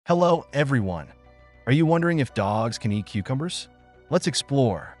Hello, everyone. Are you wondering if dogs can eat cucumbers? Let's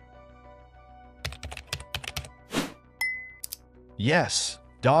explore. Yes,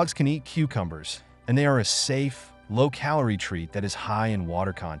 dogs can eat cucumbers, and they are a safe, low-calorie treat that is high in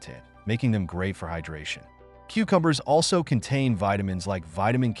water content, making them great for hydration. Cucumbers also contain vitamins like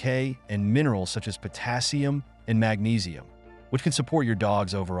vitamin K and minerals such as potassium and magnesium, which can support your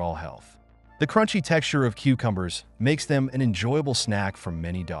dog's overall health. The crunchy texture of cucumbers makes them an enjoyable snack for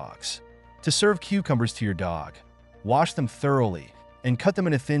many dogs. To serve cucumbers to your dog, wash them thoroughly and cut them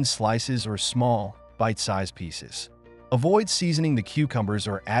into thin slices or small, bite-sized pieces. Avoid seasoning the cucumbers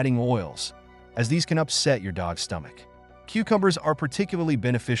or adding oils, as these can upset your dog's stomach. Cucumbers are particularly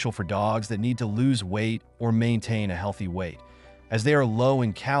beneficial for dogs that need to lose weight or maintain a healthy weight, as they are low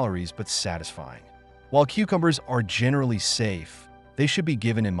in calories but satisfying. While cucumbers are generally safe, they should be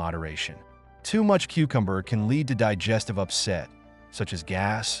given in moderation. Too much cucumber can lead to digestive upset, such as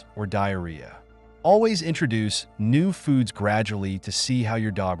gas or diarrhea. Always introduce new foods gradually to see how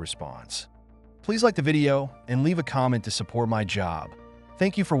your dog responds. Please like the video and leave a comment to support my job.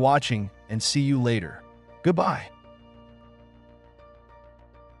 Thank you for watching and see you later. Goodbye.